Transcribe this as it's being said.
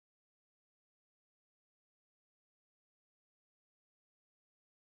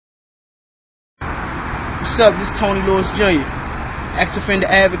What's up? This is Tony Lewis Jr., ex-offender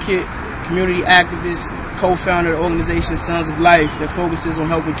advocate, community activist, co-founder of the organization Sons of Life that focuses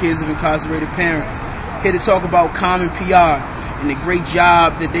on helping kids of incarcerated parents. Here to talk about Common PR and the great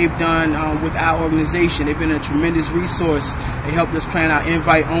job that they've done with our organization. They've been a tremendous resource. They helped us plan our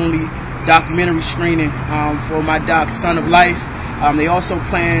invite-only documentary screening for my doc, Son of Life. They also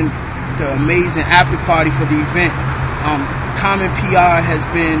planned the amazing after party for the event. Common PR has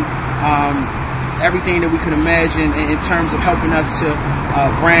been everything that we could imagine in terms of helping us to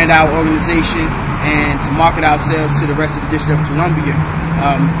brand our organization and to market ourselves to the rest of the District of Columbia.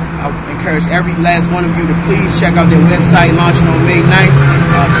 I encourage every last one of you to please check out their website, launching on May 9th,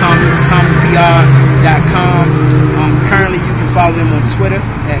 commonpr.com. Currently, you can follow them on Twitter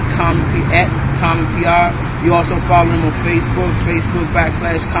at CommonPR. You also follow them on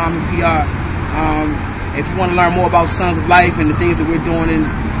Facebook.com/CommonPR. If you want to learn more about Sons of Life and the things that we're doing in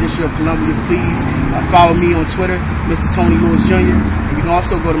the District of Columbia, please follow me on Twitter, Mr. Tony Lewis Jr. And you can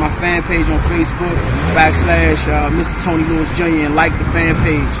also go to my fan page on Facebook, /Mr. Tony Lewis Jr. and like the fan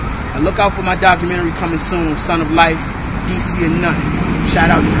page. Look out for my documentary coming soon, Son of Life, DC or Nothing. Shout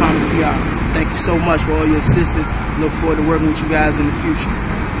out to Common PR. Thank you so much for all your assistance. Look forward to working with you guys in the future.